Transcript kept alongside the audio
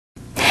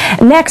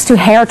Next to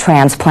hair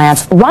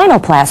transplants,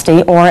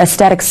 rhinoplasty, or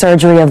aesthetic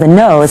surgery of the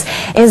nose,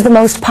 is the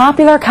most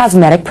popular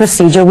cosmetic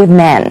procedure with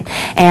men,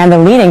 and the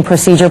leading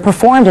procedure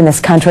performed in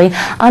this country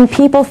on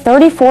people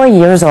 34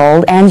 years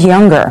old and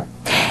younger.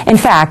 In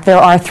fact, there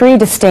are three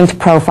distinct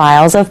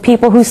profiles of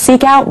people who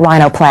seek out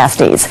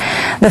rhinoplasties.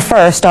 The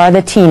first are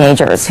the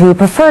teenagers, who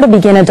prefer to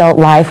begin adult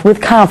life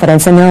with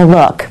confidence in their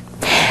look.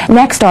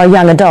 Next are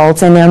young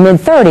adults in their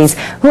mid-30s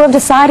who have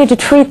decided to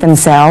treat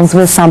themselves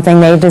with something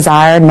they've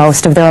desired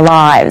most of their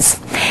lives.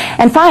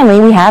 And finally,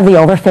 we have the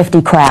over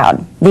 50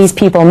 crowd. These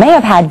people may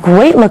have had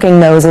great-looking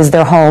noses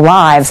their whole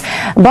lives,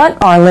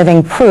 but are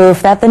living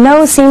proof that the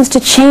nose seems to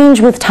change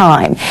with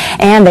time,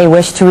 and they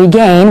wish to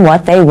regain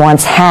what they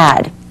once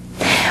had.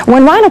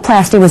 When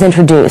rhinoplasty was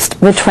introduced,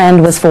 the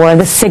trend was for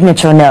the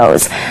signature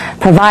nose.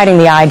 Providing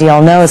the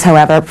ideal nose,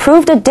 however,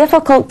 proved a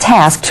difficult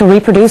task to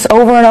reproduce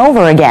over and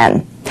over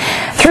again.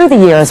 Through the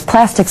years,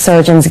 plastic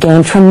surgeons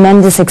gained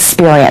tremendous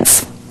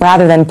experience.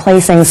 Rather than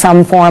placing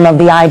some form of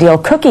the ideal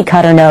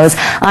cookie-cutter nose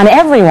on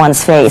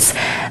everyone's face,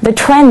 the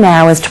trend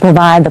now is to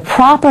provide the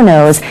proper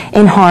nose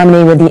in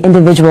harmony with the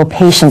individual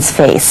patient's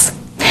face.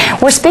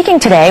 We're speaking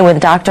today with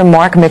Dr.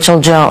 Mark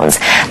Mitchell-Jones.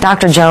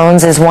 Dr.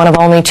 Jones is one of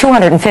only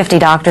 250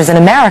 doctors in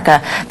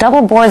America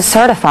double board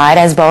certified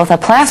as both a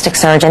plastic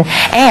surgeon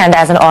and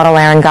as an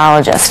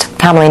otolaryngologist,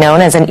 commonly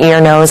known as an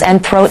ear, nose,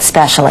 and throat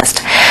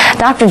specialist.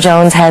 Dr.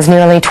 Jones has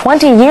nearly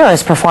 20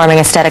 years performing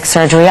aesthetic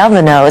surgery of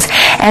the nose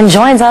and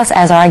joins us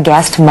as our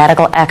guest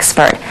medical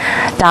expert.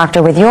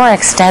 Doctor, with your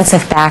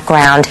extensive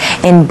background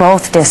in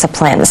both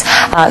disciplines,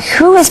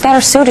 who is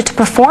better suited to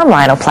perform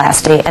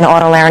rhinoplasty, an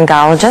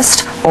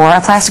otolaryngologist or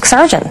a plastic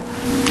surgeon?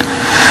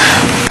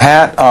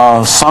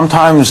 Pat,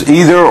 sometimes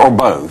either or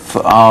both.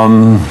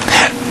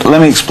 Let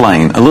me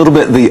explain a little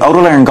bit. The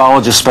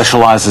otolaryngologist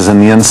specializes in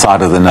the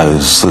inside of the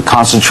nose. They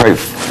concentrate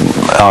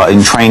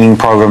in training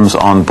programs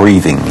on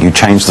breathing. You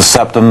change the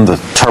septum, the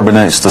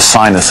turbinates, the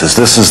sinuses.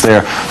 This is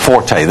their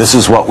forte. This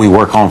is what we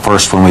work on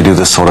first when we do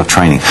this sort of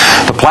training.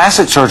 The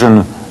plastic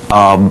surgeon,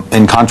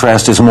 in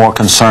contrast, is more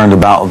concerned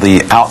about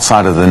the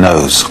outside of the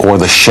nose, or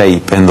the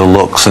shape and the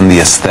looks and the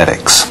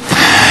aesthetics.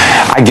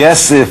 I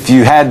guess if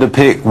you had to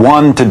pick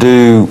one to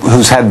do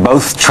who's had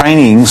both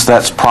trainings,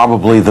 that's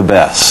probably the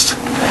best.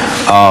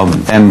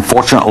 And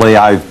fortunately,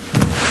 I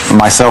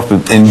myself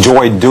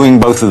enjoyed doing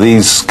both of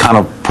these kind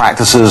of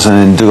practices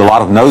and do a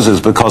lot of noses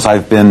because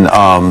I've been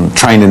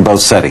trained in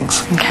both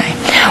settings. Okay.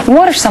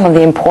 What are some of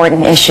the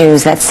important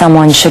issues that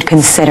someone should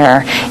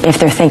consider if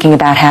they're thinking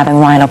about having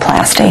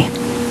rhinoplasty?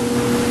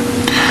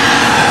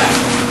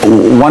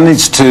 One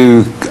needs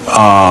to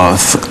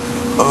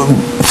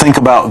think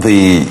about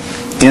the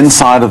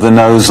inside of the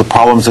nose, the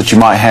problems that you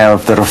might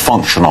have that are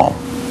functional,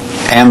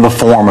 and the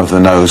form of the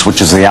nose, which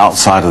is the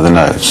outside of the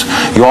nose.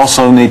 You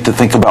also need to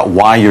think about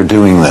why you're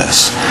doing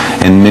this.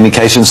 In many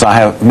cases, I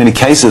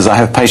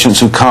have patients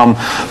who come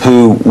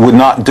who would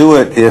not do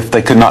it if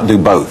they could not do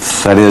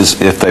both. That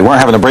is, if they weren't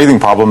having a breathing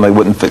problem, they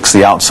wouldn't fix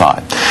the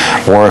outside.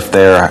 Or if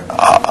they're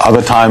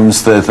other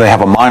times that they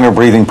have a minor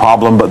breathing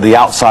problem, but the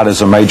outside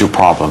is a major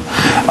problem.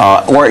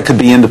 Or it could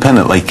be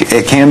independently.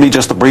 It can be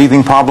just a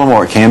breathing problem,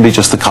 or it can be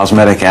just the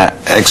cosmetic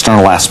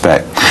external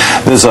aspect.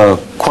 There's a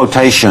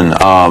quotation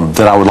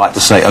that I would like to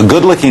say: a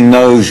good-looking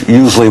nose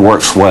usually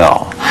works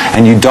well,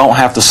 and you don't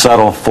have to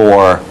settle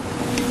for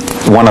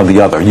one or the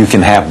other. You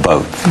can have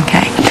both.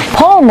 Okay.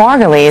 Paul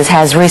Margulies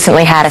has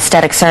recently had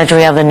aesthetic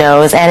surgery of the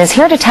nose and is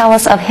here to tell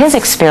us of his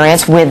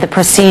experience with the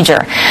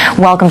procedure.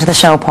 Welcome to the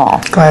show,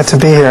 Paul. Glad to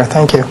be here.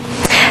 Thank you.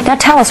 Now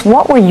tell us,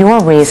 what were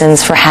your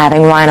reasons for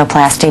having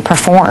rhinoplasty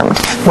performed?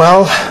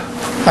 Well,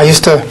 I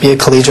used to be a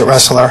collegiate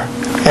wrestler,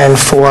 and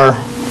for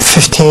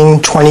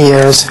 15, 20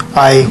 years,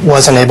 I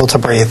wasn't able to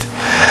breathe.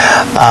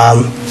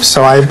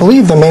 So I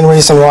believe the main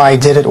reason why I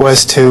did it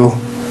was to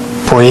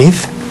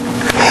breathe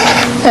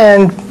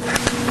and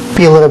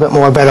be a little bit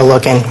more better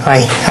looking. I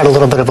had a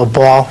little bit of a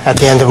ball at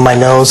the end of my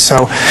nose,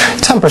 so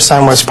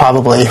 10% was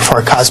probably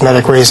for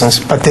cosmetic reasons,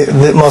 but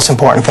the most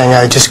important thing,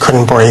 I just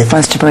couldn't breathe.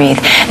 Was to breathe.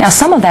 Now,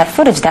 some of that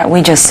footage that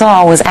we just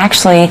saw was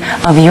actually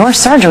of your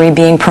surgery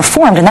being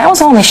performed, and that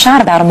was only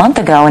shot about a month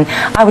ago, and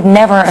I would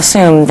never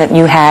assume that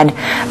you had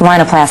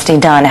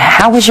rhinoplasty done.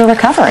 How was your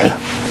recovery?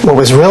 What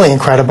was really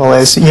incredible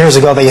is, years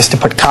ago they used to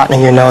put cotton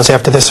in your nose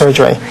after the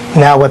surgery.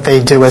 Now what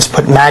they do is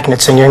put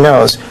magnets in your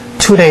nose.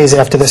 2 days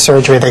after the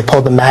surgery, they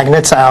pulled the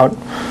magnets out,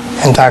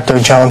 and Dr.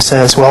 Jones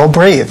says, well,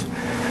 breathe.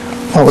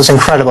 Well, it was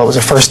incredible. It was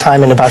the first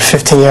time in about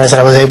 15 years that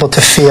I was able to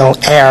feel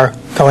air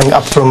going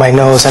up through my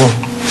nose, and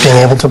being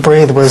able to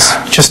breathe was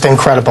just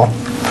incredible.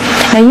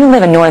 Now, you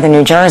live in northern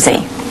New Jersey.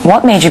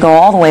 What made you go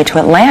all the way to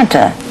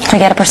Atlanta to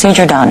get a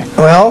procedure done?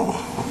 Well,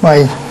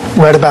 I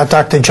read about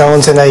Dr.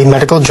 Jones in a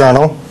medical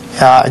journal.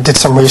 I did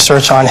some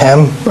research on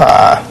him,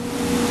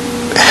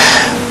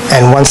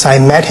 and once I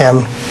met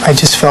him, I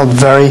just felt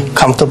very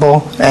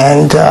comfortable,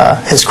 and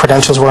his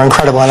credentials were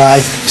incredible.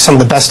 And some of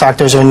the best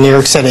doctors are in New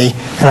York City,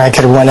 and I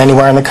could have went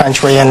anywhere in the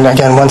country. And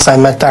again, once I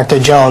met Dr.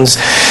 Jones,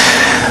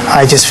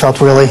 I just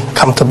felt really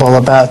comfortable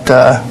about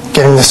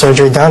getting the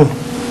surgery done.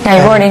 Now,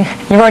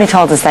 you've already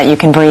told us that you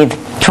can breathe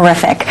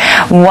Terrific.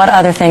 What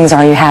other things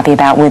are you happy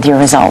about with your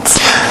results?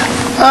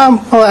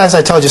 Well, as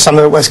I told you, some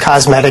of it was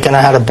cosmetic, and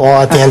I had a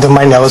ball at the end of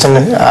my nose, and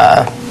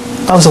I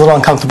was a little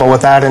uncomfortable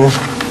with that. And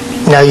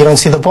now you don't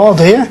see the ball,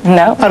 do you?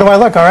 No. How do I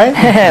look, all right?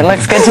 It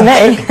looks good to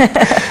me.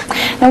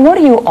 Now, what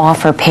do you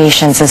offer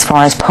patients as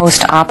far as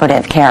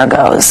post-operative care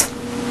goes?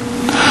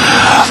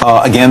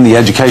 Again, the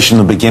education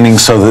in the beginning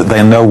so that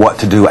they know what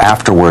to do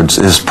afterwards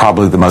is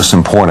probably the most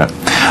important.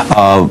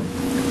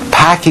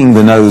 Packing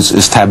the nose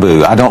is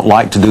taboo. I don't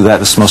like to do that.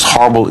 It's the most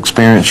horrible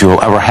experience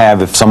you'll ever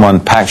have if someone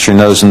packs your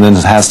nose and then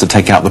has to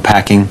take out the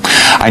packing.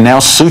 I now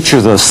suture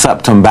the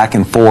septum back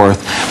and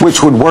forth,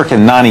 which would work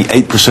in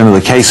 98% of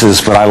the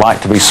cases, but I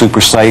like to be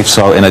super safe,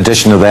 so in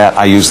addition to that,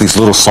 I use these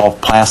little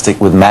soft plastic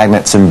with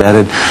magnets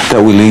embedded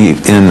that we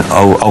leave in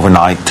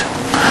overnight.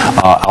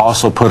 I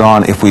also put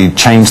on, if we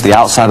change the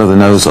outside of the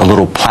nose, a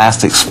little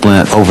plastic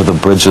splint over the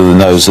bridge of the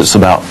nose that's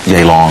about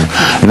yay long,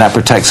 and that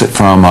protects it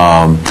from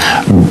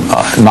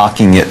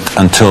knocking it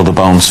until the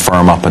bones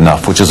firm up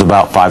enough, which is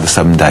about 5 to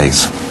 7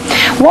 days.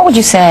 What would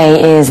you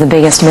say is the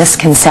biggest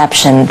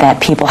misconception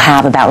that people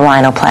have about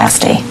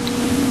rhinoplasty?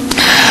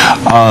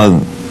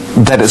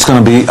 That it's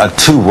going to be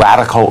too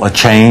radical a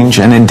change,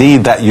 and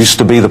indeed that used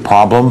to be the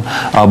problem.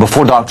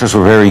 Before doctors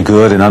were very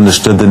good and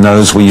understood the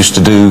nose, we used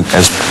to do,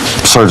 as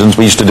surgeons,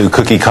 we used to do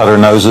cookie cutter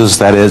noses,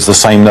 that is the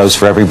same nose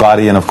for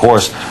everybody, and of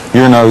course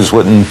your nose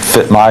wouldn't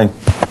fit my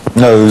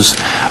nose.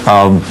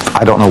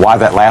 I don't know why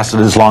that lasted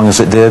as long as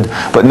it did,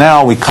 but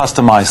now we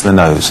customize the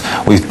nose.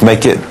 We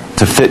make it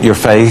to fit your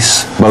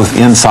face, both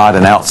inside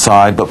and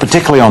outside, but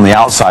particularly on the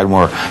outside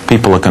where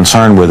people are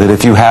concerned with it.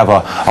 If you have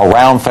a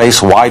round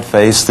face, wide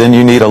face, then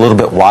you need a little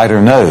bit wider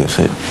nose.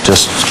 It's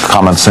just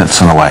common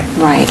sense in a way.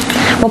 Right.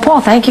 Well, Paul,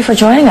 thank you for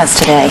joining us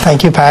today.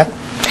 Thank you, Pat.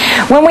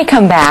 When we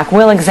come back,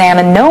 we'll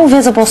examine no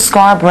visible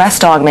scar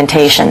breast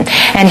augmentation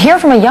and hear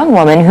from a young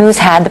woman who's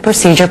had the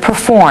procedure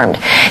performed.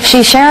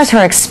 She shares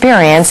her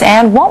experience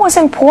and what was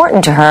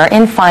important to her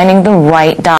in finding the right doctor.